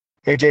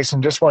Hey,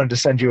 Jason, just wanted to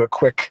send you a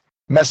quick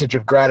message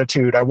of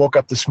gratitude. I woke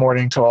up this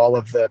morning to all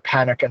of the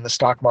panic in the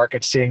stock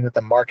market, seeing that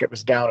the market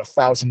was down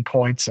 1,000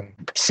 points and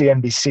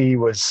CNBC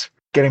was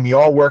getting me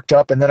all worked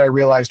up. And then I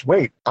realized,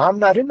 wait, I'm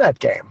not in that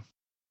game.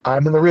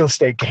 I'm in the real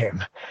estate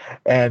game.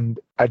 And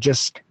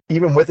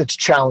even with its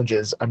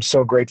challenges, I'm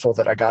so grateful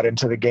that I got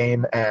into the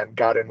game and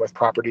got in with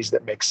properties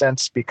that make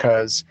sense,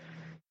 because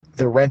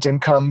the rent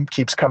income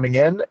keeps coming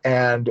in,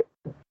 and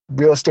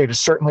real estate is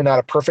certainly not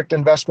a perfect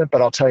investment,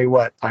 but I'll tell you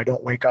what, I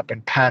don't wake up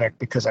in panic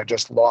because I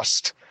just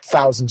lost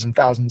thousands and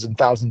thousands and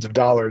thousands of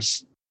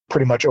dollars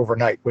pretty much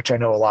overnight, which I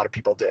know a lot of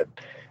people did.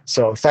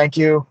 So thank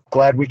you.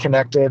 Glad we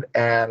connected,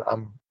 and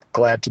I'm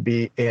glad to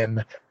be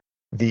in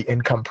the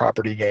income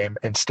property game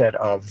instead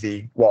of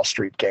the Wall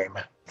Street game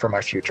for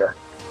my future.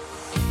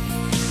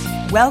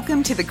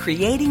 Welcome to the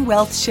Creating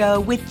Wealth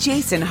Show with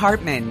Jason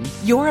Hartman.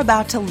 You're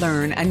about to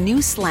learn a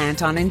new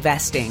slant on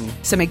investing,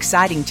 some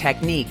exciting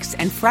techniques,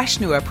 and fresh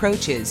new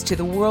approaches to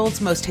the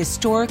world's most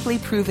historically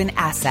proven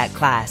asset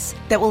class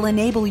that will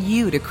enable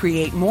you to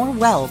create more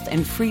wealth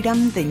and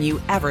freedom than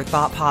you ever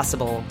thought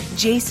possible.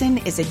 Jason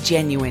is a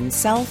genuine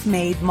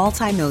self-made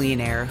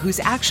multimillionaire who's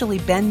actually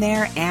been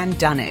there and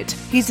done it.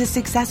 He's a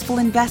successful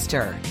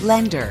investor,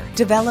 lender,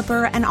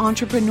 developer, and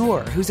entrepreneur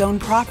who's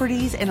owned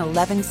properties in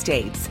 11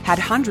 states, had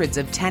hundreds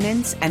of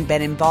tenants, and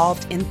been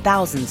involved in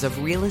thousands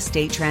of real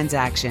estate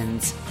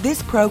transactions.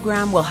 This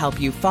program will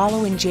help you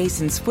follow in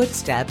Jason's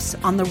footsteps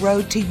on the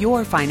road to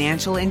your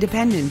financial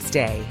independence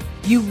day.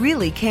 You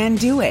really can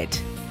do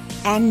it.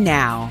 And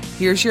now,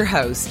 here's your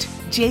host,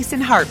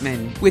 Jason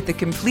Hartman, with the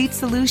complete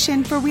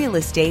solution for real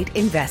estate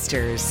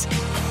investors.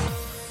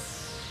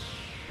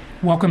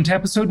 Welcome to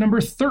episode number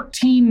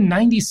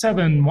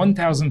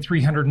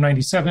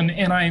 1397,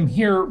 and I am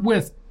here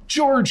with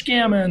George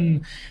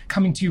Gammon,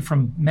 coming to you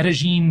from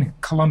Medellin,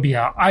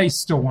 Colombia. I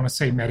still want to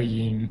say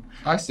Medellin.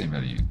 I say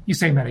Medellin. You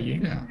say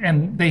Medellin. Yeah.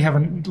 And they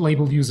haven't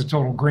labeled you as a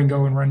total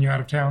gringo and run you out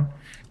of town?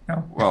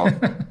 No? Well,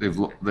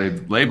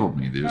 they've labeled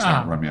me. They just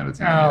haven't run me out of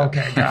town yet.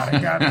 Okay. Got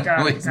it.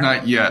 At least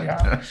not yet.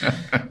 Yeah.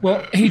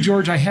 Well, hey,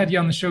 George, I had you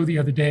on the show the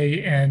other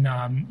day, and,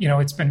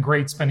 it's been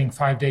great spending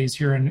 5 days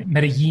here in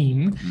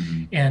Medellin.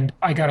 Mm-hmm. And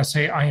I got to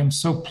say, I am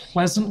so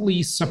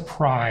pleasantly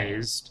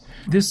surprised.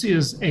 This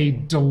is a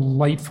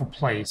delightful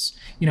place.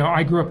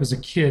 I grew up as a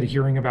kid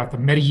hearing about the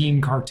Medellin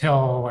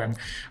cartel and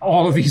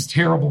all of these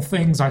terrible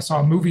things. I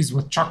saw movies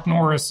with Chuck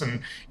Norris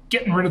and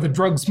getting rid of the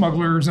drug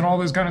smugglers and all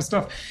this kind of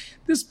stuff.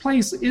 This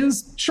place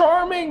is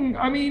charming.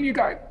 I mean, you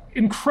got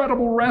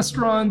incredible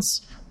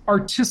restaurants,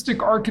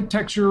 artistic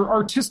architecture,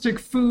 artistic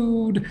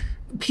food,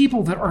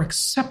 people that are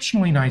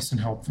exceptionally nice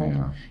and helpful.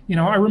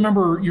 Yeah. I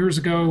remember years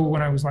ago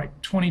when I was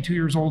like 22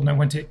 years old and I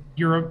went to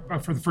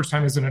Europe for the first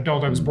time as an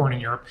adult. I was born in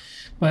Europe.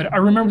 But I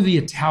remember the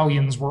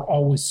Italians were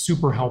always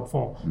super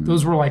helpful.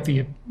 Those were like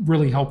the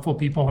really helpful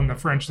people, and the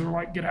French, they were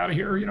like, get out of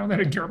here. They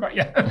didn't care about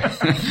you.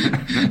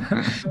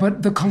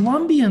 But the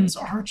Colombians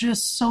are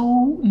just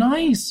so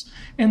nice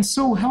and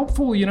so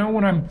helpful.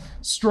 When I'm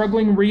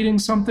struggling reading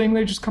something,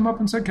 they just come up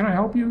and say, can I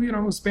help you?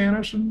 With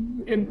Spanish,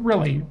 and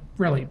really,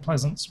 really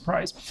pleasant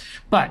surprise.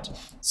 But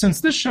since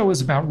this show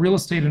is about real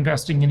estate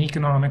investing and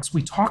economics,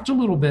 we talked a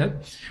little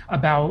bit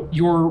about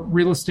your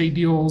real estate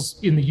deals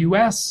in the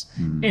U.S.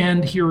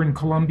 and here in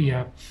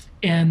Colombia.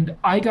 And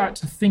I got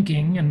to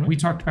thinking, and we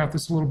talked about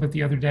this a little bit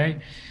the other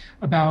day,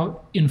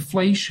 about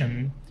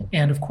inflation.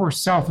 And of course,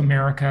 South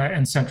America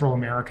and Central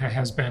America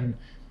has been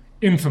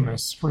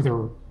infamous for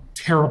their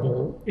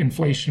terrible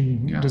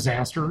inflation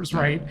disasters,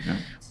 right?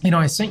 Yeah.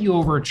 I sent you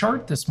over a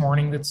chart this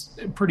morning that's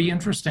pretty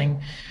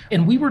interesting.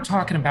 And we were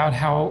talking about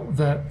how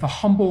the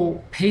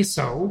humble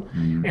peso,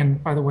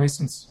 and by the way,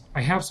 since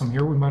I have some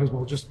here, we might as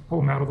well just pull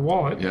them out of the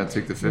wallet. Yeah,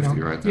 take the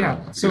 50 right there.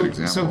 Yeah, that's a good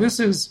example. So this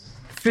is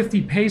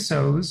 50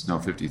 pesos. No,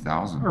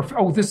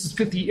 50,000. This is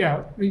 50,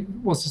 yeah.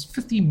 Well, this is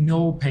 50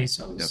 mil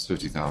pesos. That's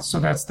 50,000. So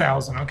that's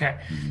 1,000, okay.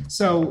 Mm-hmm.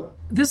 So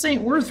this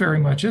ain't worth very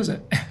much, is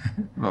it?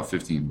 About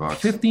 $15.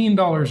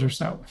 $15 or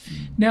so.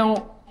 Mm-hmm.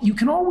 Now, you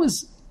can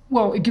always,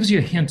 it gives you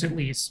a hint at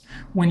least.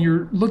 When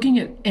you're looking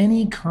at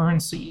any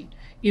currency,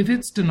 if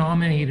it's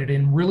denominated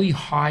in really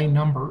high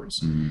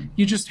numbers,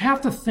 you just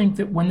have to think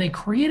that when they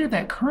created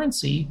that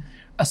currency,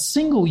 a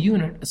single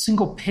unit, a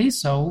single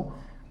peso,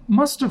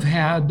 must have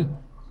had,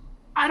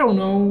 I don't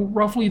know,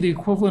 roughly the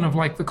equivalent of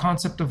like the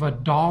concept of a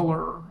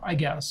dollar, I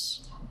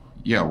guess.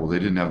 Yeah, well, they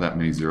didn't have that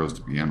many zeros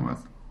to begin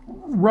with.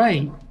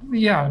 Right,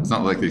 yeah. It's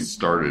not like they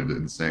started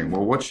and saying,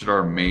 well, what should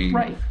our main,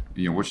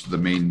 what should the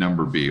main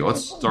number be?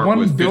 Let's start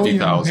with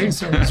 50,000.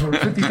 Pesos or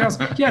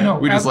 50,000. Yeah, no.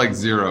 We just like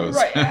zeros.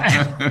 Right.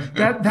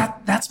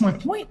 That's my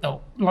point,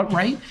 though,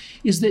 right?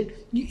 Is that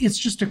it's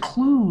just a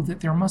clue that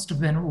there must have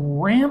been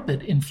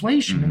rampant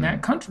inflation in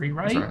that country,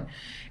 right? That's right.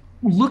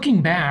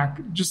 Looking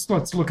back, just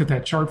let's look at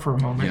that chart for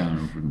a moment. Yeah, I don't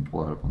know if we can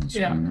pull it up on the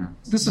screen there.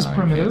 This is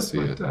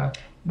primitive, but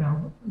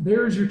now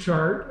there's your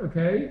chart,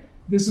 okay?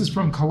 This is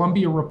from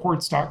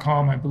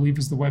ColumbiaReports.com, I believe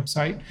is the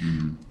website.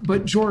 Mm-hmm.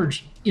 But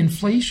George,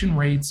 inflation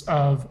rates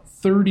of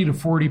 30 to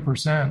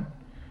 40%,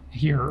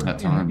 here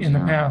in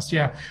the past.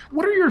 Yeah.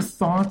 What are your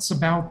thoughts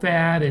about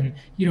that? And,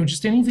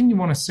 just anything you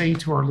want to say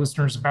to our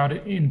listeners about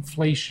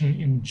inflation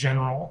in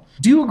general.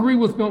 Do you agree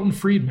with Milton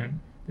Friedman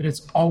that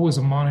it's always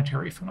a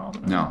monetary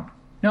phenomenon?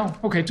 No?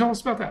 Okay, tell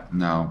us about that.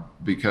 No,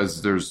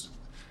 because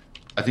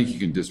I think you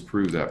can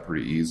disprove that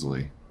pretty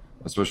easily,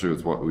 especially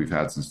with what we've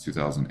had since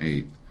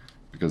 2008,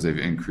 because they've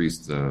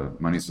increased the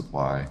money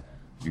supply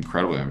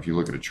incredibly. If you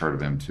look at a chart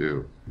of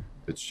M2,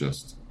 it's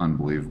just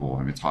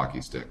unbelievable. It's hockey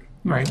stick.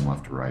 Right. From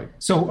left to right.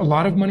 So a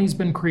lot of money's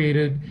been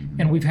created,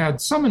 and we've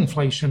had some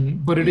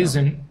inflation, but it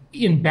isn't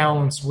in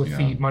balance with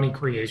the money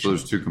creation. So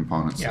there's two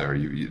components there.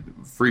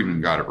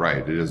 Friedman got it right.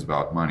 It is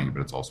about money,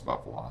 but it's also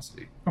about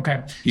velocity.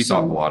 Okay. He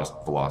thought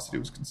velocity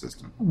was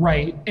consistent.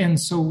 Right. And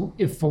so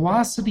if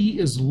velocity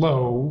is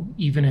low,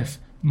 even if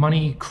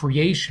money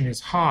creation is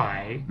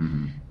high,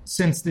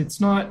 since it's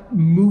not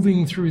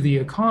moving through the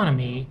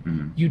economy,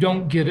 you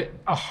don't get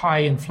a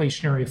high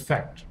inflationary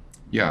effect.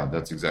 Yeah,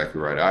 that's exactly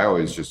right. I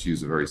always just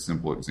use a very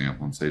simple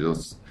example and say,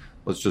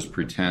 let's just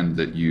pretend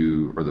that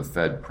you or the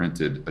Fed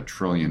printed $1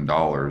 trillion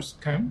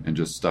and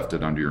just stuffed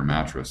it under your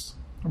mattress.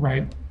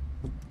 Right.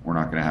 We're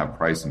not going to have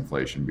price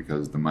inflation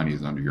because the money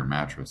is under your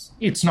mattress.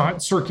 It's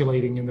not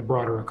circulating in the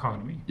broader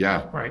economy.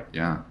 Yeah. Right.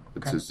 Yeah.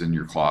 It's just in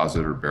your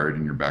closet or buried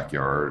in your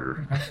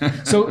backyard.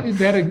 So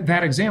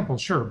that example,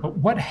 sure. But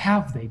what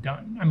have they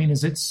done?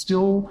 Is it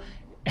still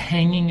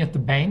hanging at the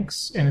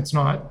banks and it's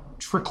not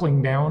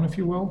trickling down, if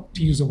you will,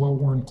 to use a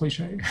well-worn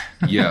cliche?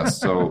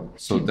 Yes. So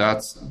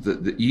that's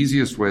the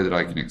easiest way that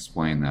I can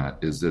explain that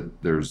is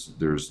that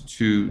there's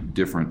two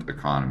different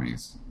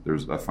economies.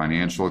 There's a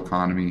financial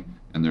economy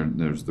and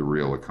there's the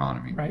real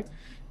economy. Right.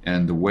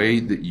 And the way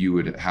that you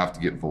would have to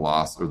get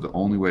velocity, or the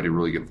only way to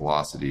really get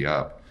velocity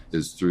up,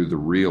 is through the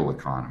real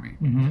economy.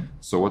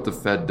 So what the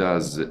Fed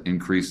does is it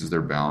increases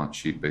their balance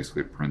sheet.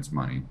 Basically, it prints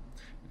money.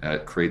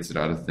 It creates it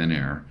out of thin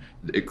air.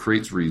 It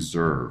creates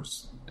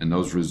reserves. And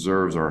those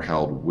reserves are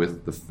held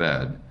with the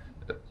Fed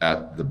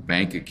at the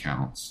bank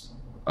accounts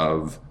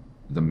of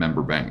the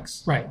member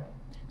banks. Right.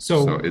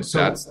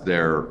 That's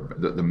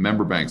the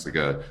member banks,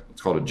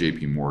 it's called a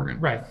JP Morgan.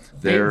 Right.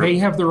 They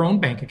have their own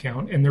bank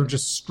account and they're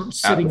just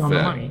sitting on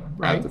the money.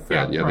 Right. At the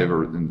Fed. Yeah.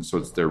 So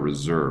it's their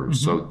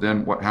reserves. So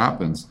then what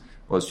happens,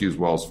 let's use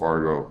Wells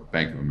Fargo,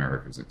 Bank of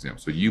America as an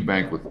example. So you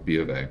bank with B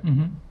of A.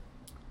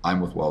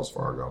 I'm with Wells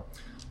Fargo.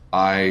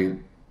 I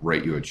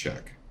write you a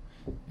check.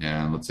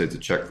 And let's say it's a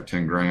check for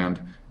 10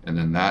 grand, and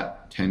then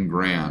that 10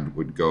 grand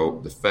would go,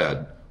 the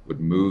Fed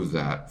would move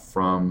that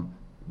from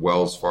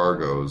Wells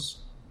Fargo's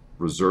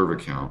reserve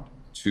account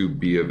to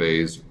B of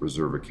A's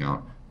reserve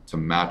account to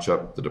match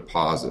up the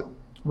deposit.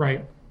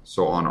 Right.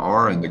 So on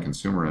our end, the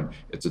consumer end,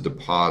 it's a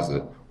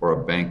deposit or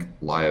a bank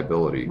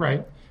liability.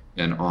 Right.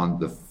 And on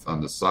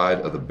the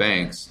side of the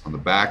banks, on the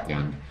back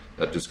end,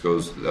 that's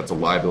a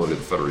liability of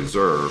the Federal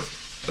Reserve.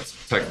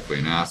 That's technically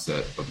an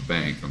asset of the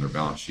bank on their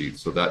balance sheet.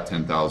 So that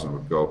 $10,000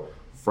 would go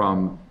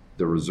from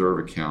the reserve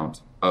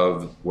account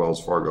of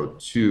Wells Fargo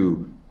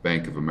to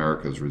Bank of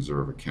America's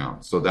reserve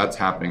account. So that's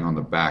happening on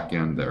the back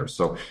end there.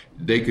 So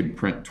they could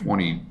print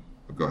 20.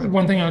 Go ahead.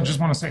 One thing I just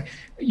want to say,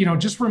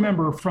 just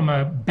remember from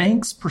a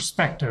bank's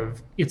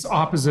perspective, it's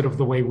opposite of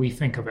the way we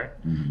think of it.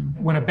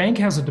 When a bank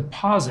has a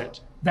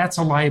deposit, that's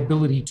a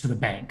liability to the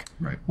bank.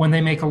 Right. When they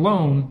make a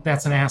loan,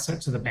 that's an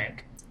asset to the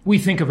bank. We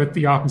think of it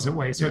the opposite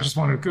way. So I just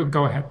wanted to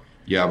go ahead.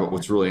 Yeah, but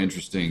what's really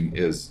interesting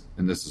is,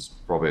 and this is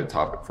probably a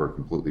topic for a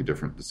completely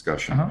different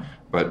discussion,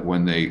 but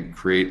when they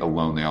create a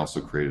loan, they also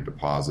create a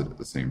deposit at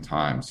the same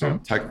time. So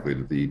technically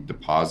the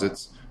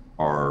deposits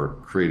are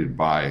created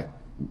by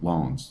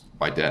loans,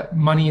 by debt.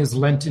 Money is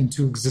lent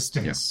into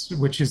existence,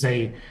 which is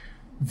a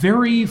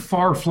very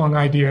far-flung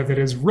idea that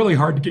is really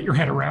hard to get your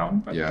head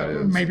around. But it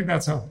is. Maybe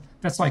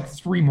that's like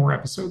 3 more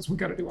episodes we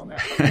got to do on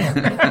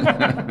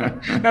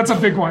that. That's a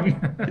big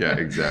one. Yeah,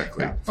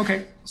 exactly. Yeah.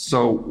 Okay.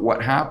 So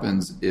what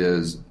happens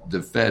is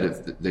the Fed,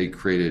 if they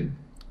created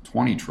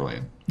 20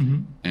 trillion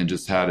and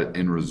just had it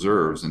in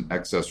reserves and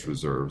excess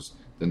reserves,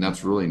 then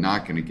that's really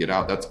not going to get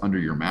out. That's under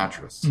your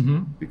mattress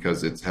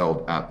because it's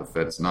held at the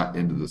Fed. It's not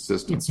into the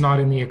system. It's not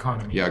in the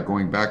economy. Yeah,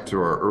 going back to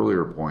our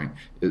earlier point,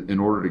 in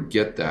order to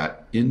get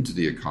that into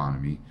the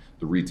economy,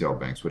 the retail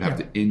banks would have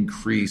to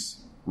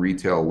increase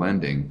retail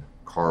lending,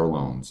 car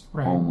loans,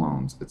 home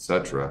loans,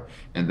 etc.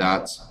 And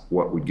that's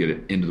what would get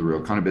it into the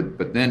real economy.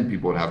 But then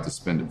people would have to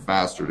spend it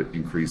faster to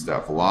increase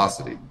that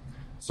velocity.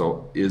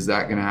 So is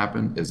that going to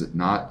happen? Is it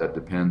not? That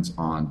depends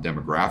on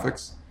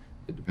demographics.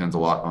 It depends a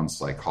lot on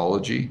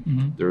psychology.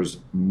 There's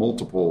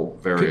multiple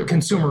variables.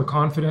 Consumer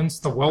confidence,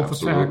 the wealth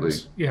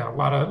effect. Yeah, a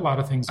lot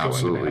of things go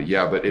into that.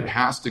 Yeah, but it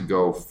has to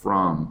go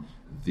from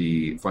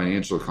the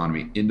financial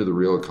economy into the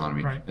real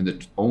economy. Right. And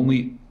the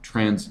only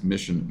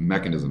transmission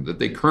mechanism that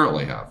they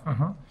currently have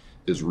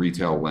is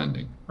retail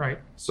lending. Right.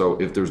 So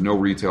if there's no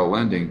retail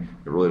lending,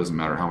 it really doesn't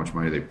matter how much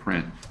money they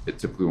print. It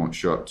typically won't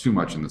show up too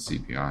much in the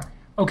CPI.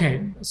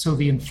 Okay, so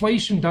the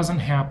inflation doesn't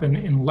happen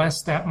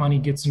unless that money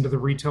gets into the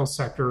retail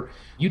sector.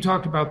 You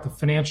talked about the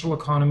financial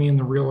economy and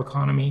the real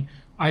economy.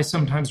 I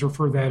sometimes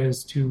refer that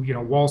as to,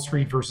 Wall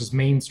Street versus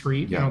Main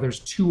Street. Yeah. There's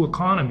two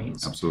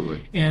economies.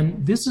 Absolutely.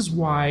 And this is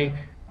why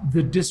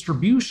the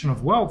distribution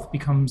of wealth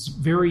becomes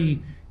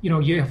very,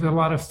 you have a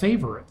lot of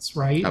favorites,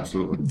 right?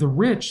 Absolutely. The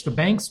rich, the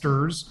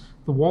banksters,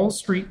 the Wall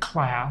Street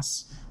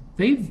class,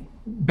 they've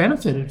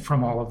benefited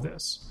from all of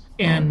this.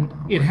 And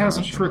it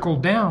hasn't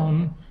trickled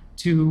down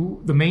to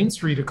the Main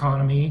Street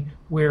economy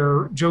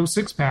where Joe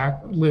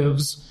Sixpack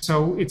lives.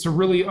 So it's a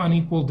really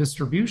unequal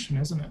distribution,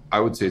 isn't it?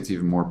 I would say it's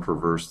even more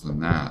perverse than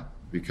that,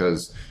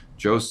 because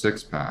Joe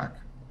Sixpack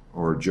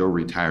or Joe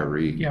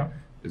Retiree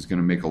is going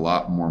to make a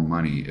lot more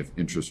money if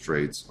interest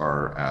rates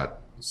are at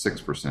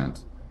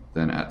 6%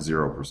 than at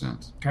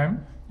 0%. Okay.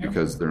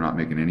 Because they're not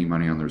making any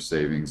money on their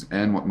savings.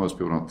 And what most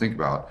people don't think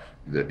about,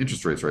 the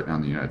interest rates right now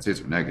in the United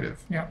States are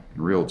negative in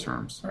real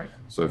terms. Right.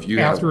 So if you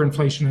after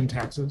inflation and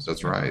taxes.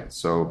 That's right.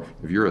 So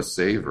if you're a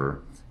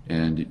saver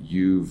and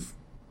you've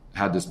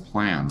had this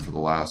plan for the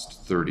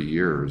last 30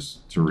 years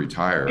to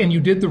retire. And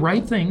you did the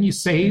right thing. You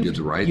saved. You did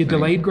the right You thing.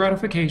 delayed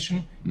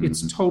gratification. Mm-hmm.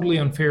 It's totally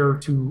unfair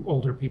to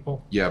older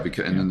people. Yeah,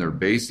 because and then they're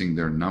basing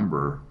their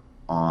number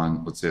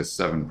on, let's say, a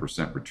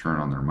 7%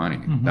 return on their money.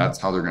 Mm-hmm. That's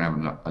how they're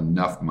going to have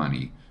enough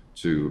money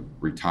to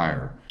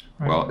retire.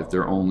 Right. Well, if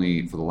they're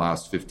only, for the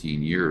last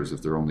 15 years,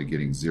 if they're only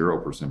getting 0%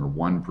 or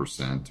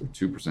 1% or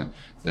 2%,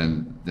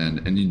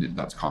 then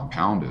that's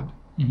compounded.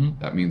 Mm-hmm.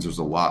 That means there's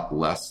a lot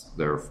less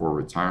there for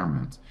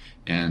retirement.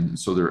 And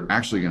so they're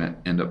actually going to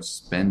end up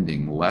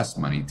spending less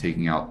money,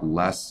 taking out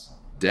less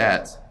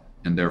debt,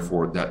 and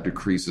therefore that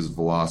decreases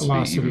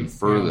velocity even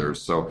further. Yeah.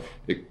 So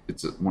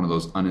it's one of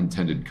those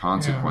unintended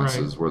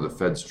consequences where the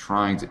Fed's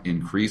trying to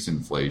increase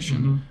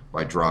inflation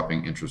by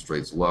dropping interest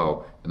rates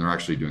low, and they're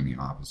actually doing the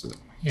opposite.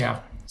 Yeah.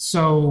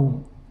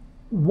 So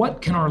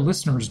what can our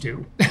listeners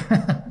do?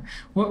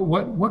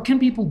 What can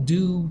people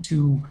do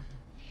to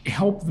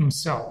help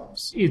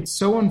themselves? It's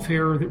so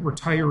unfair that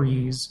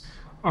retirees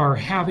are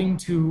having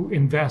to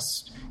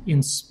invest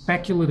in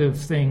speculative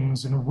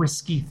things and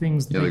risky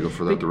things. Yeah, they go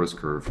further up the risk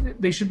curve.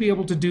 They should be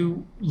able to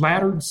do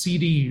laddered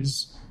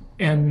CDs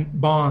and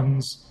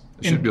bonds.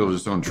 They should be able to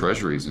just own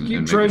treasuries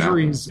and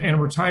treasuries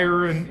and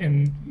retire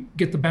and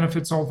get the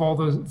benefits of all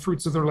the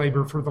fruits of their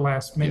labor for the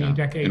last many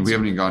decades. And we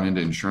haven't even gone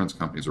into insurance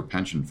companies or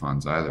pension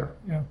funds either,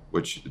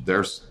 which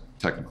they're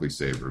technically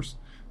savers.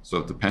 So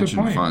if the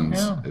pension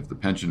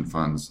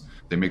funds,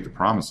 they make the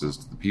promises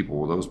to the people,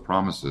 well, those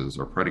promises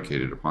are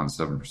predicated upon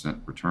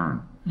 7%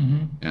 return.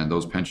 Mm-hmm. And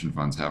those pension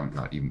funds haven't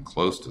got even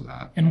close to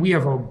that. And we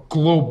have a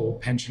global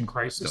pension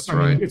crisis. That's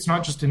right. Mean, it's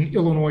not just an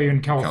Illinois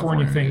and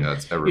California thing. Yeah,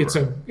 it's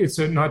everywhere. It's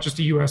not just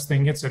a U.S.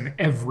 thing. It's in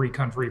every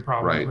country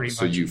probably. Right.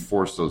 So you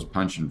force those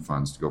pension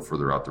funds to go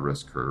further out the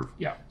risk curve.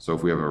 Yeah. So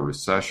if we have a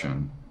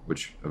recession,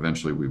 which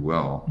eventually we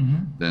will,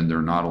 then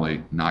they're not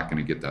only not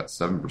going to get that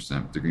 7%,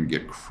 but they're going to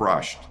get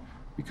crushed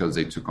because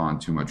they took on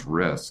too much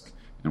risk.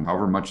 And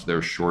however much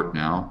they're short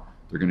now,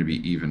 they're going to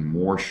be even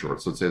more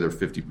short. So let's say they're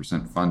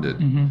 50% funded.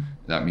 Mm-hmm.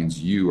 That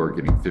means you are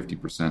getting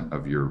 50%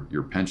 of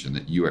your pension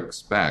that you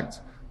expect.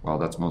 Well,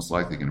 that's most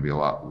likely going to be a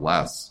lot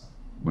less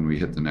when we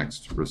hit the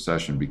next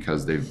recession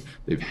because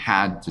they've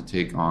had to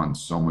take on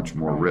so much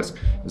more risk.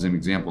 As an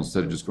example,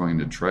 instead of just going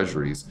into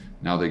treasuries,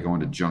 now they go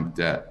into junk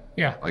debt.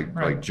 Yeah,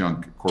 like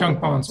junk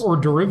corporate bonds or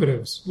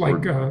derivatives,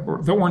 like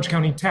the Orange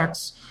County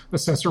tax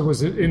assessor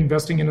was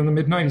investing in the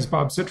mid-90s,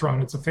 Bob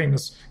Citron. It's a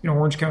famous,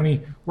 Orange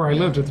County where I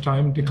lived at the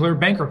time, declared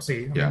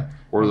bankruptcy.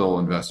 Or they'll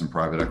invest in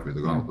private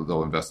equity.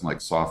 They'll invest in like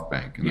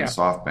SoftBank, and then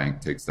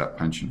SoftBank takes that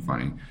pension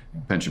money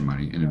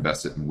and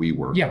invests it in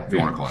WeWork. If you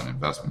want to call it an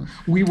investment.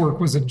 WeWork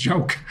was a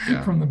joke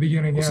from the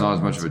beginning. It's not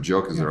as much of a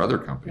joke as their other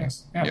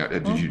companies.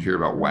 Did you hear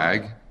about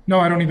WAG? No,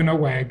 I don't even know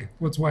WAG.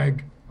 What's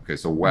WAG? Okay,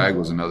 so WAG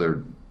was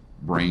another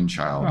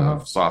brainchild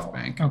of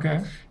SoftBank.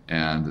 Okay.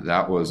 And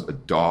that was a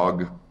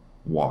dog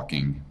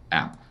walking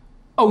app.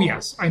 Oh,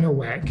 yes. I know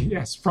WAG.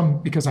 Yes.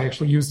 Because I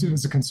actually used it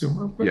as a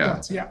consumer.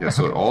 But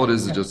So all it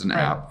is just an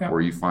app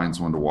where you find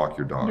someone to walk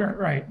your dog.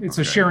 Right. It's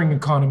a sharing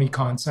economy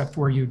concept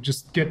where you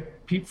just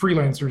get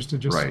freelancers to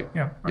just. Right.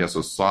 So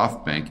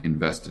SoftBank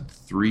invested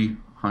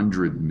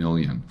 $300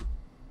 million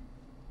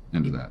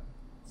into that.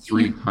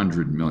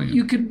 $300 million.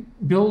 You could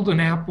build an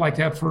app like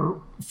that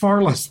for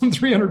far less than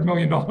 $300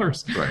 million.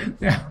 Right.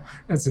 Yeah,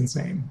 that's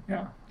insane.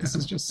 Yeah, this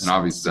is just. And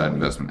obviously that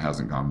investment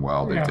hasn't gone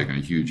well. They've taken a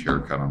huge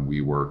haircut on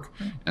WeWork,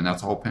 and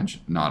that's all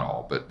pension. Not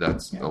all, but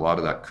that's a lot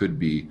of that could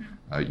be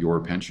your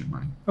pension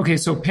money. Okay,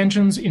 so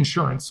pensions,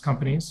 insurance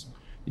companies.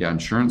 Yeah,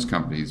 insurance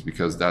companies,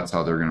 because that's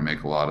how they're going to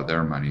make a lot of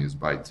their money is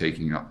by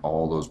taking up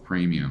all those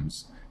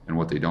premiums and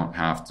what they don't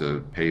have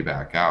to pay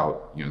back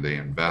out. They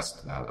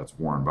invest that. That's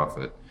Warren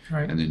Buffett.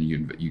 Right. And then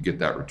you get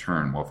that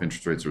return. Well, if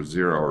interest rates are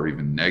zero or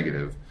even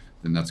negative,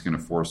 then that's going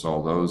to force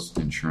all those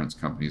insurance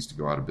companies to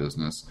go out of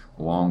business,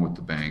 along with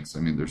the banks.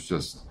 I mean,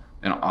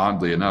 and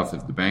oddly enough,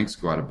 if the banks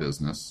go out of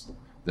business,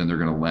 then they're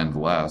going to lend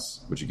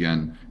less, which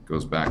again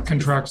goes back to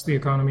contracts the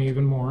economy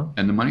even more.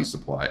 And the money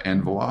supply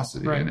and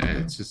velocity. Right. And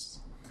it's just,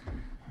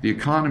 the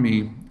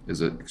economy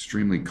is an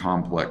extremely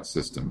complex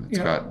system. It's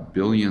got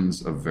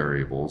billions of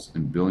variables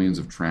and billions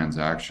of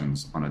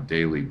transactions on a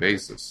daily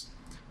basis.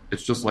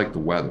 it's just like the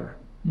weather.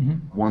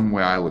 Mm-hmm. One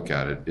way I look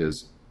at it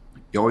is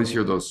you always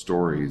hear those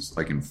stories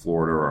like in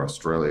Florida or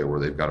Australia where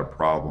they've got a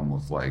problem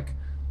with like,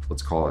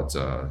 let's call it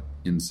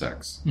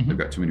insects. Mm-hmm. They've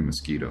got too many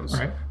mosquitoes.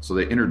 Right. So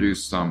they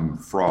introduce some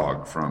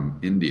frog from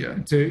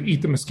India. To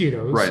eat the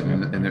mosquitoes. Right.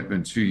 And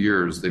in 2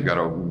 years, they've got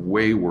a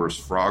way worse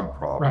frog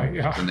problem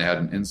than they had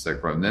an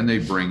insect problem. Then they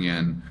bring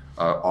in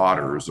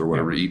otters or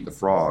whatever to eat the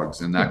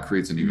frogs, and that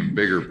creates an even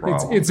bigger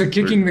problem. It's a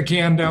kicking the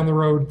can down the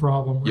road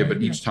problem. Right? Yeah,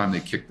 but each time they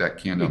kick that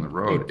can down the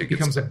road, it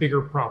becomes a bigger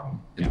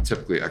problem.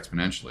 Typically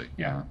exponentially.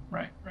 Yeah,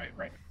 right.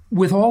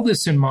 With all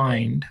this in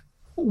mind,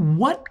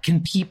 what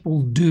can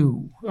people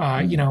do?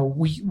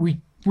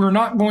 We're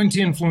not going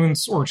to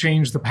influence or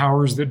change the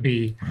powers that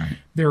be. Right.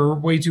 They're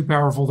way too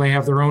powerful. They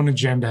have their own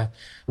agenda.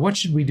 What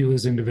should we do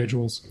as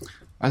individuals?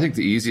 I think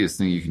the easiest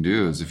thing you can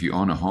do is if you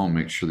own a home,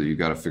 make sure that you've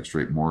got a fixed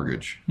rate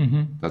mortgage.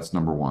 Mm-hmm. That's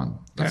number one.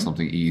 That's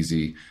something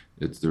easy.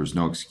 There's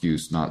no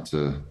excuse not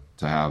to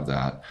have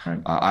that. Right.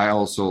 I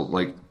also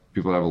like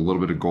people to have a little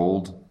bit of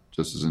gold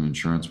just as an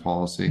insurance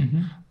policy.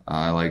 Mm-hmm.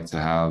 I like to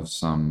have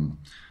some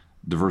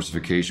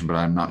diversification, but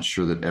I'm not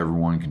sure that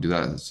everyone can do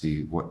that. Let's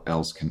see, what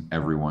else can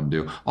everyone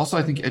do? Also,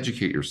 I think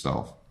educate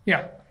yourself.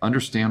 Yeah.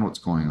 Understand what's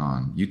going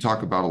on. You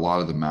talk about a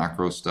lot of the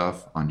macro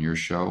stuff on your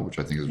show, which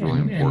I think is really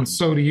important. And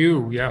so do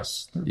you,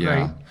 yes.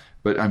 Yeah. Great.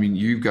 But I mean,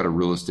 you've got a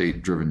real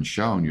estate driven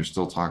show and you're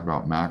still talking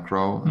about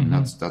macro. And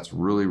that's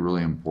really,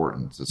 really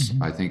important.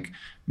 I think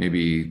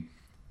maybe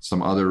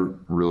some other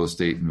real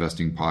estate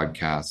investing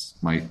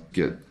podcasts might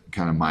get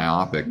kind of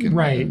myopic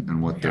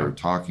in what they're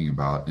talking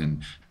about.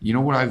 And you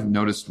know what I've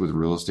noticed with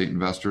real estate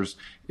investors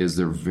is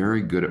they're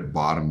very good at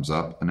bottoms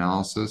up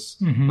analysis,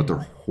 but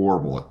they're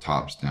horrible at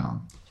tops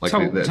down. Like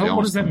they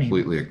almost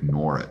completely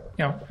ignore it.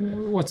 Yeah.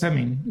 What's that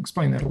mean?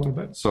 Explain that a little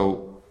bit.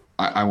 So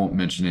I won't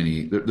mention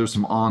any. There's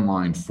some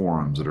online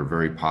forums that are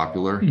very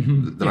popular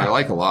that I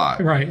like a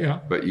lot. Right. Yeah.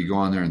 But you go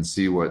on there and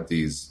see what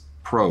these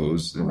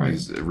pros and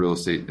these real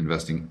estate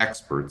investing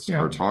experts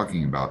are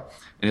talking about.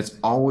 And it's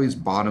always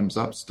bottoms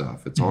up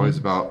stuff. It's always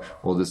about,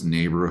 well, this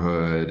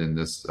neighborhood and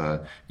this,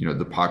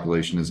 the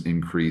population is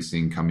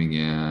increasing coming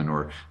in,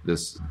 or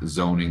this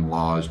zoning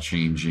law is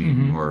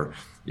changing, or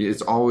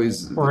it's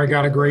always, or I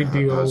got a great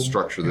deal,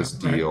 structure this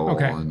deal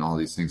and all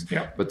these things.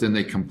 Yeah. But then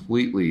they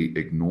completely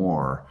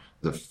ignore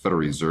the Federal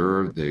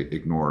Reserve. They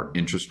ignore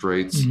interest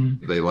rates.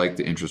 They like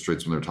the interest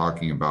rates when they're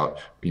talking about,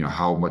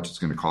 how much it's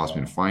going to cost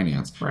me to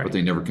finance, but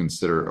they never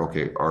consider,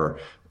 our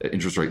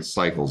interest rate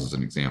cycles as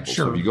an example.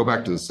 Sure. So if you go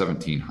back to the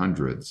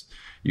 1700s,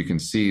 you can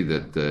see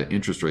that the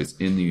interest rates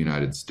in the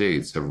United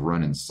States have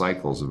run in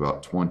cycles of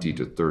about 20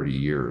 to 30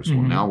 years.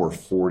 Well, now we're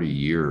 40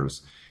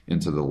 years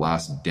into the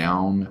last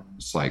down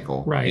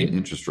cycle in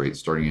interest rates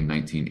starting in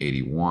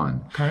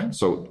 1981. Okay.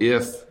 So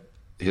if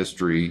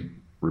history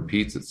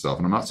repeats itself,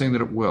 and I'm not saying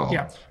that it will,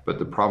 but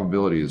the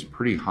probability is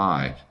pretty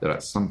high that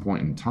at some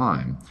point in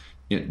time,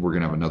 we're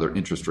going to have another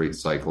interest rate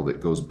cycle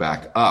that goes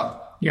back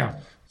up. Yeah.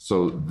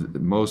 So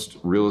most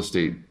real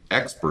estate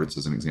experts,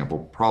 as an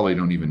example, probably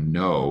don't even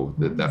know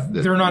that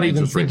they're not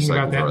even thinking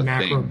about that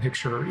macro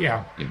picture.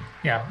 Yeah,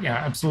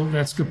 absolutely.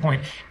 That's a good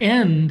point.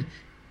 And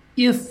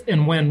if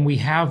and when we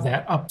have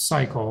that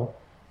upcycle,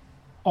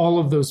 all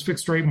of those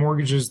fixed rate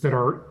mortgages that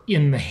are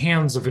in the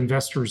hands of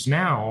investors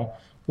now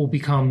will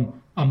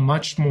become a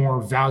much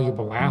more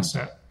valuable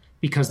asset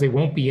because they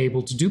won't be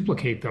able to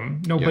duplicate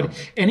them.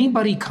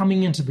 Anybody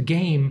coming into the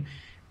game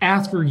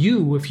after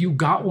you, if you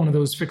got one of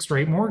those fixed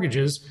rate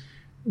mortgages,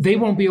 they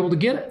won't be able to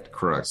get it.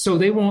 Correct. So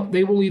they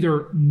will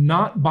either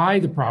not buy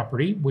the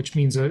property, which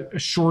means a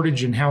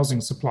shortage in housing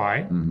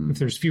supply if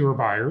there's fewer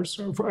buyers,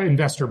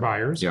 investor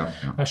buyers,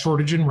 a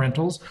shortage in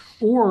rentals,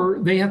 or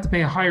they have to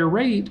pay a higher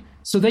rate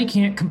so they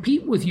can't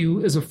compete with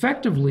you as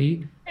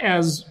effectively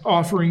as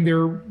offering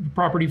their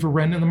property for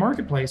rent in the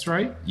marketplace,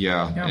 right?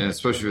 Yeah, and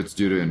especially if it's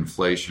due to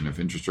inflation. If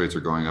interest rates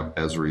are going up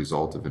as a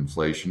result of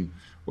inflation,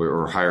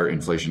 or higher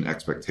inflation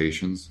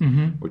expectations,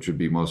 which would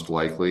be most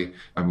likely.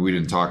 I mean, we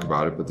didn't talk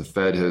about it, but the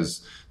Fed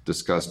has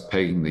discussed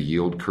pegging the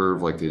yield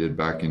curve like they did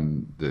back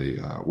in the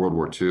World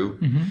War II.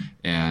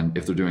 And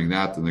if they're doing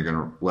that, then they're going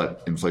to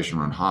let inflation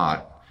run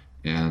hot.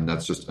 And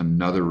that's just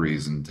another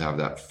reason to have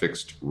that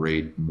fixed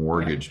rate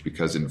mortgage,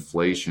 because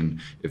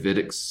inflation, if it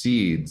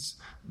exceeds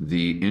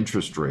the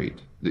interest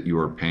rate that you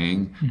are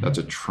paying, that's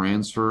a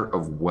transfer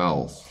of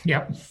wealth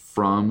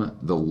from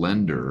the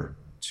lender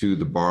to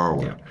the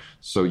borrower.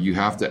 So you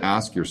have to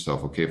ask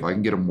yourself, okay, if I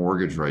can get a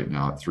mortgage right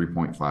now at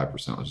 3.5%,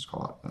 let's just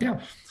call it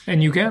that.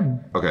 And you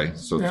can. Okay,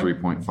 so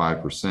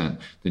 3.5%.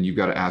 Then you've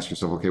got to ask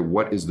yourself, okay,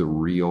 what is the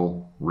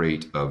real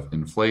rate of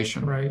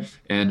inflation? Right.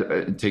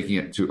 And taking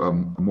it to a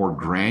more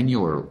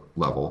granular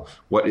level,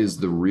 what is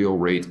the real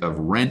rate of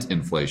rent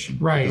inflation?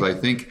 Right. Because I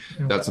think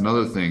that's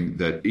another thing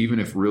that even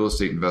if real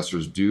estate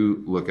investors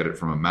do look at it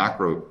from a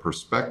macro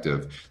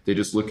perspective, they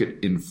just look at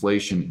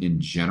inflation in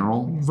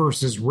general.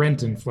 Versus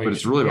rent inflation. But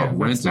it's really about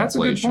rent inflation. That's a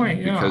good point.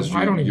 Because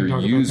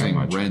you're using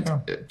rent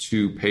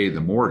to pay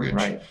the mortgage.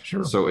 Right,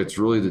 sure. So it's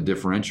really the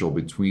differential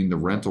between the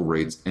rental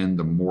rates and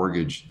the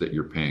mortgage that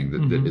you're paying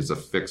that is a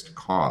fixed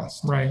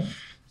cost. Right.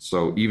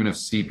 So even if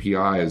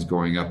CPI is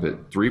going up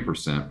at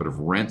 3%, but if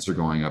rents are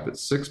going up at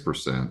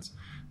 6%,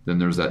 then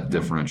there's that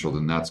differential.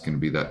 Then that's going to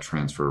be that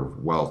transfer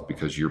of wealth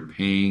because you're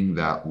paying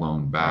that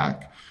loan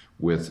back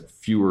with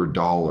fewer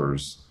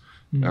dollars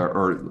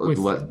or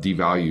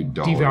devalued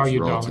dollars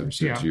relative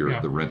to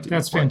the rent.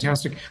 That's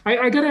fantastic.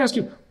 I got to ask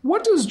you,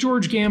 what does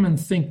George Gammon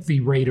think the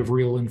rate of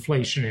real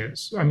inflation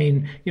is? I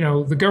mean,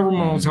 the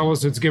government will tell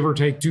us it's give or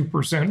take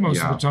 2%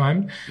 most of the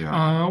time.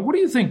 Yeah. What do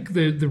you think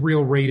the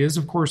real rate is?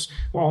 Of course,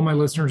 all my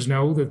listeners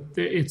know that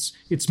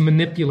it's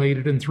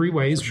manipulated in three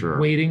ways: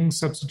 weighting,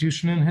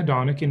 substitution, and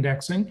hedonic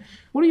indexing.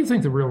 What do you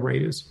think the real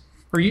rate is?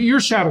 Or you're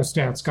a shadow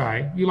stats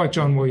guy. You like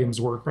John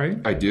Williams' work, right?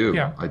 I do.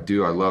 Yeah. I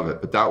do. I love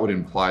it. But that would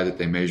imply that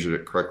they measured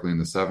it correctly in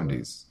the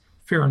 70s.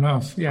 Fair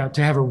enough. Yeah.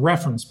 To have a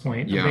reference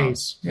point, a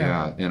base.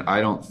 Yeah. And I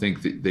don't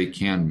think that they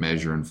can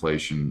measure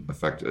inflation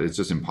effectively. It's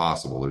just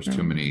impossible. There's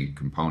too many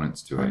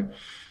components to it.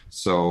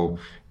 So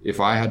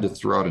if I had to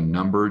throw out a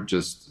number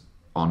just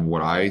on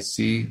what I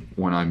see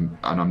when I'm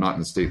not in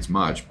the States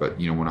much, but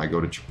when I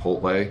go to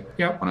Chipotle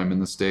when I'm in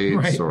the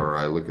States, or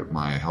I look at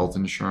my health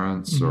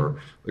insurance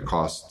or the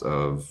cost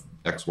of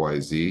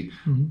XYZ,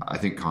 I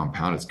think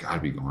compound it's got to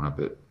be going up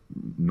at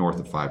north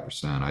of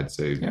 5%. I'd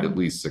say at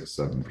least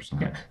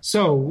 6-7%. Yeah.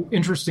 So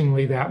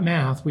interestingly, that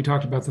math, we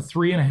talked about the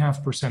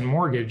 3.5%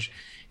 mortgage.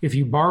 If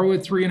you borrow at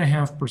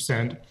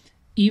 3.5%,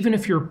 even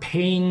if you're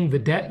paying the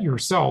debt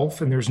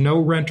yourself and there's no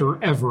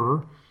renter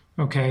ever,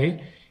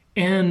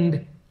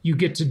 and you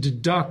get to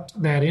deduct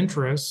that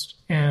interest,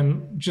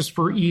 and just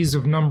for ease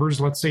of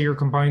numbers, let's say your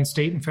combined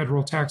state and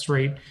federal tax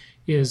rate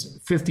is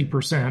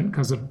 50%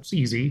 because it's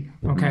easy,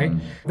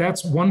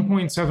 That's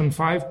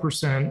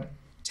 1.75%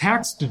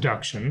 tax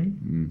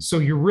deduction. So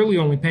you're really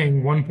only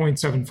paying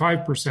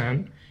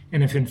 1.75%.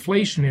 And if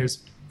inflation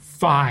is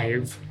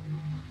 5%,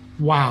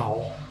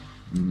 wow,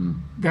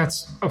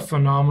 that's a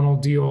phenomenal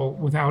deal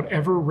without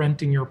ever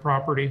renting your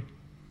property.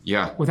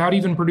 Yeah. Without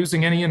even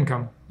producing any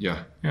income.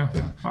 Yeah. Wow.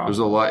 There's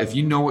a lot. If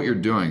you know what you're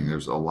doing,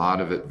 there's a lot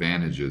of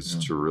advantages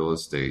to real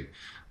estate.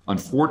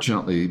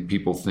 Unfortunately,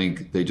 people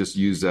think they just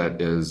use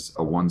that as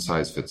a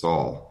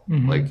one-size-fits-all.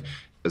 Like,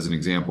 as an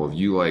example, if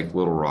you like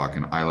Little Rock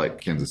and I like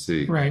Kansas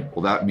City,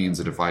 well, that means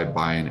that if I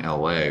buy in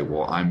LA,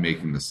 well, I'm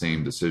making the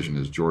same decision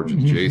as George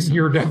and Jason.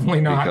 You're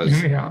definitely not.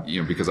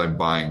 Because, because I'm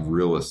buying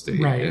real estate.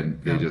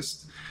 And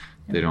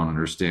they don't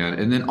understand.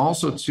 And then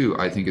also, too,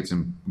 I think it's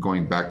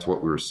going back to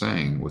what we were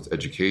saying with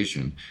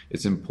education.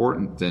 It's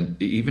important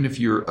that even if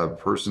you're a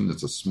person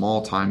that's a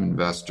small-time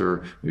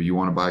investor, maybe you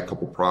want to buy a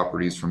couple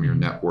properties from your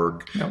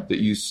network, that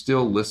you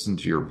still listen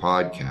to your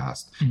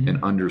podcast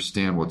and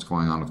understand what's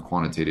going on with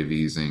quantitative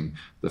easing,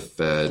 the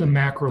Fed. The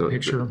macro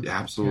picture.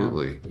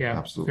 Absolutely. Yeah,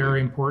 absolutely. Very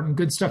important.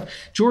 Good stuff.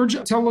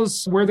 George, tell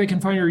us where they can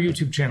find your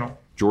YouTube channel.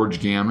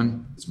 George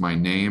Gammon is my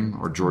name,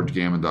 or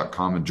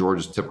georgegammon.com. And George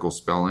is typical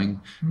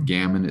spelling.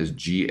 Gammon is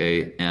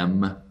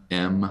Gammon.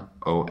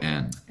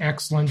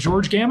 Excellent.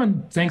 George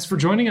Gammon, thanks for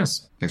joining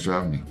us. Thanks for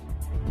having me.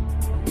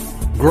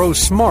 Grow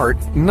smart,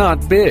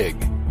 not big.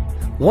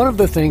 One of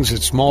the things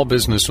that small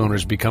business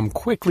owners become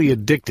quickly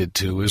addicted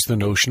to is the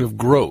notion of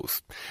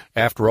growth.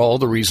 After all,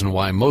 the reason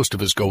why most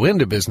of us go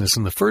into business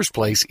in the first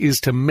place is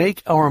to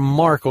make our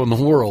mark on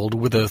the world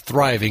with a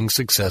thriving,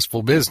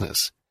 successful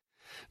business.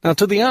 Now,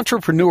 to the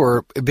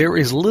entrepreneur, there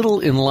is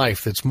little in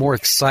life that's more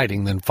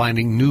exciting than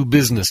finding new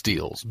business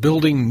deals,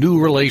 building new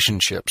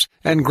relationships,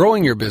 and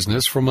growing your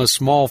business from a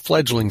small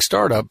fledgling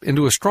startup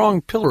into a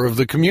strong pillar of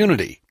the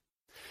community.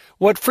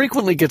 What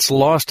frequently gets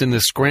lost in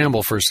this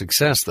scramble for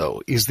success,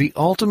 though, is the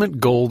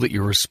ultimate goal that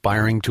you're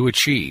aspiring to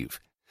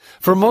achieve.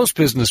 For most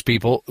business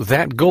people,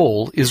 that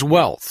goal is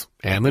wealth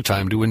and the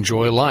time to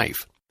enjoy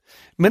life.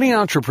 Many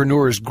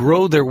entrepreneurs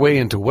grow their way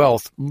into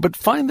wealth, but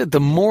find that the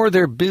more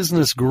their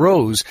business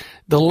grows,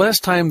 the less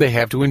time they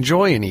have to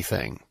enjoy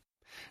anything.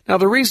 Now,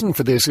 the reason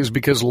for this is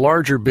because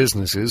larger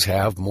businesses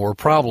have more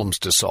problems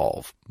to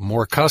solve.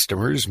 More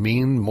customers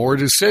mean more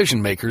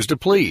decision makers to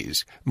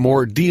please,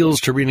 more deals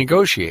to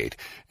renegotiate,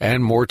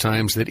 and more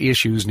times that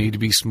issues need to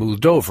be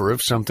smoothed over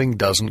if something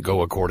doesn't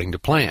go according to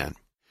plan.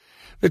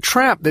 The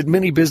trap that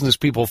many business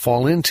people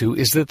fall into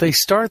is that they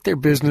start their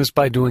business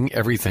by doing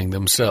everything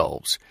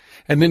themselves,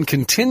 and then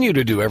continue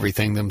to do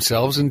everything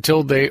themselves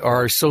until they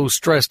are so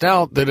stressed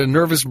out that a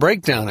nervous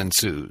breakdown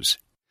ensues.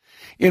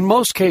 In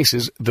most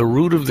cases, the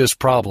root of this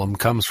problem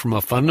comes from a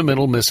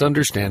fundamental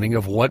misunderstanding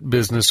of what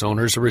business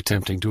owners are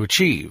attempting to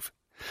achieve.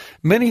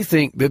 Many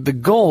think that the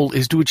goal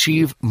is to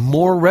achieve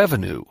more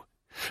revenue,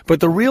 but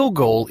the real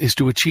goal is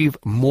to achieve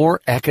more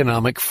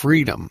economic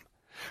freedom.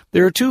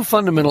 There are two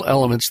fundamental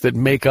elements that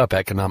make up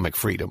economic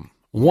freedom.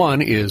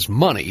 One is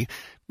money,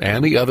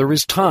 and the other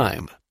is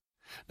time.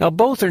 Now,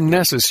 both are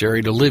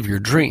necessary to live your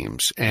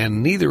dreams,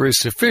 and neither is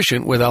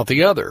sufficient without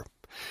the other.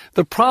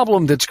 The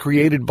problem that's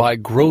created by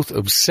growth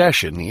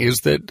obsession is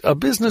that a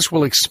business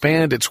will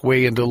expand its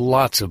way into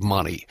lots of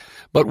money,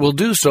 but will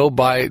do so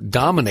by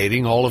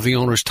dominating all of the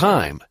owner's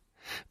time.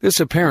 This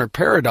apparent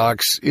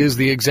paradox is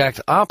the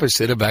exact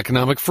opposite of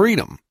economic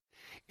freedom.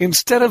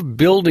 Instead of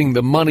building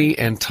the money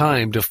and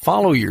time to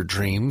follow your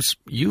dreams,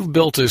 you've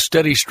built a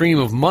steady stream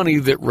of money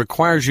that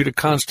requires you to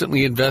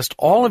constantly invest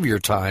all of your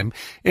time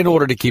in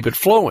order to keep it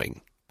flowing.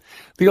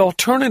 The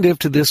alternative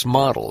to this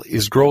model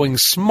is growing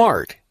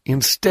smart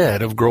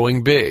instead of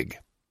growing big.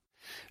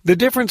 The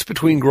difference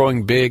between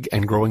growing big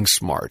and growing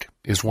smart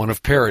is one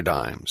of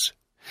paradigms.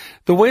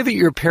 The way that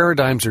your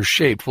paradigms are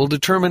shaped will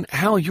determine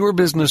how your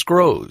business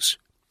grows.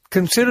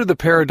 Consider the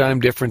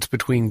paradigm difference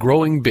between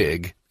growing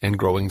big and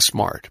growing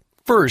smart.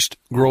 First,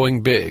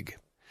 growing big.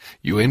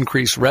 You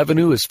increase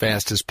revenue as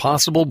fast as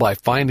possible by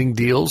finding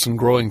deals and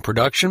growing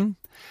production.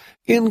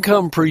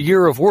 Income per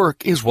year of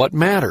work is what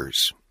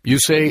matters. You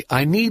say,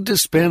 I need to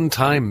spend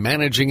time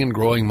managing and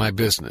growing my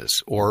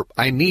business, or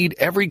I need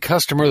every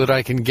customer that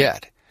I can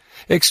get.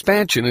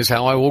 Expansion is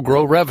how I will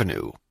grow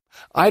revenue.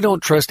 I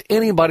don't trust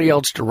anybody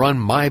else to run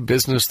my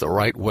business the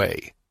right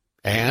way.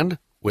 And,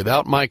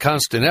 without my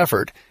constant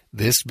effort,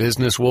 this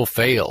business will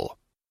fail.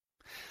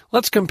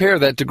 Let's compare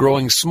that to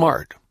growing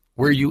smart,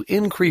 where you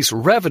increase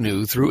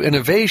revenue through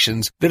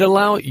innovations that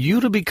allow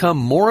you to become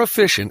more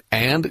efficient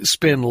and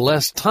spend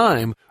less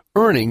time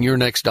earning your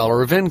next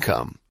dollar of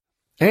income.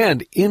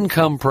 And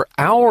income per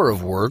hour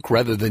of work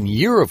rather than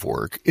year of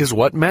work is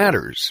what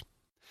matters.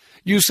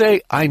 You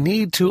say, I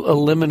need to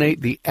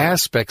eliminate the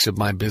aspects of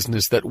my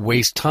business that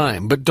waste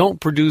time but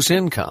don't produce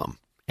income.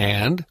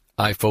 And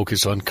I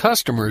focus on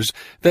customers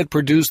that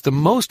produce the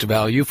most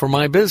value for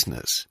my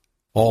business.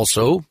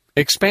 Also,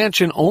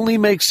 expansion only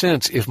makes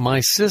sense if my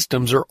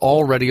systems are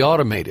already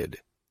automated.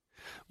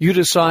 You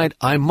decide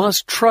I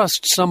must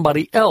trust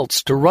somebody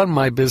else to run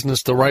my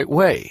business the right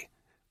way.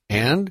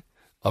 And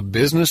a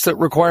business that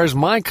requires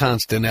my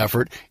constant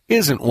effort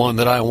isn't one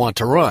that I want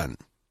to run.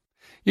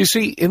 You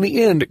see, in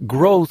the end,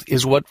 growth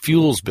is what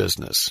fuels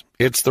business.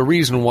 It's the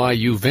reason why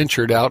you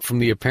ventured out from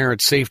the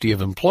apparent safety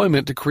of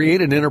employment to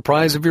create an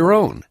enterprise of your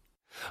own.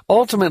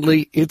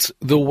 Ultimately, it's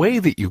the way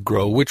that you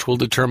grow which will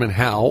determine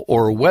how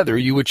or whether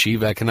you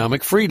achieve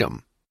economic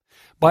freedom.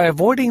 By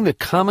avoiding the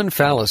common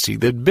fallacy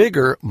that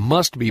bigger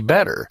must be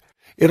better,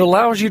 it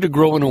allows you to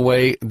grow in a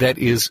way that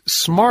is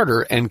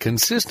smarter and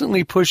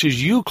consistently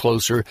pushes you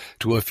closer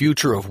to a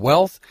future of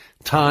wealth,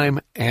 time,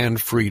 and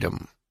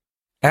freedom.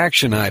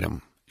 Action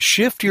item.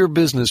 Shift your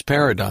business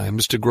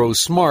paradigms to grow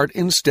smart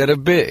instead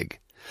of big.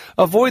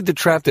 Avoid the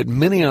trap that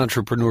many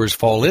entrepreneurs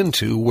fall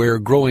into where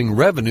growing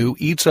revenue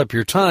eats up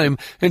your time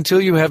until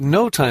you have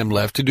no time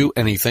left to do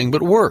anything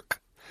but work.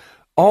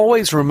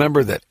 Always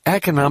remember that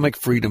economic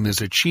freedom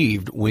is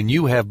achieved when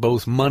you have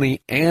both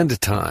money and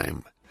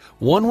time.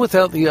 One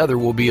without the other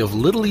will be of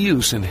little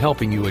use in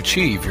helping you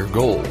achieve your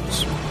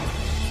goals.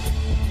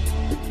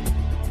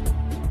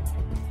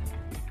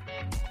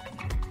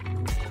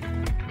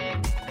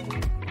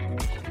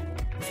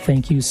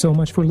 Thank you so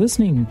much for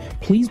listening.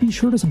 Please be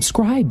sure to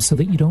subscribe so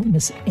that you don't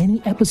miss any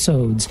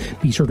episodes.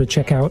 Be sure to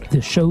check out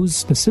the show's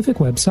specific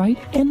website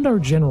and our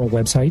general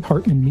website,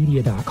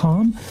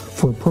 hartmanmedia.com,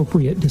 for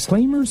appropriate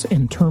disclaimers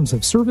and terms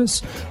of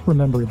service.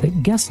 Remember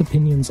that guest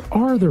opinions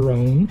are their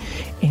own,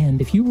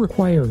 and if you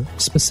require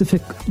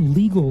specific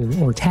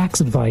legal or tax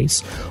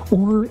advice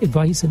or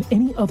advice in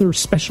any other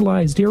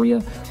specialized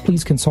area,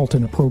 please consult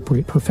an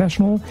appropriate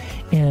professional.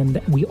 And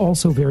we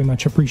also very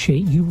much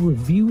appreciate you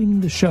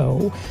reviewing the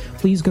show.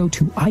 Please go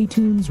to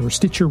iTunes or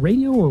Stitcher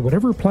Radio or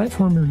whatever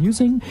platform you're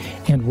using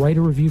and write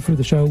a review for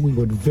the show. We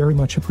would very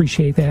much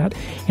appreciate that.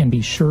 And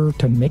be sure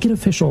to make it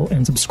official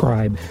and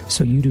subscribe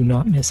so you do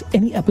not miss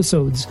any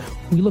episodes.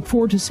 We look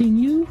forward to seeing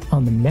you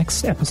on the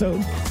next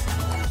episode.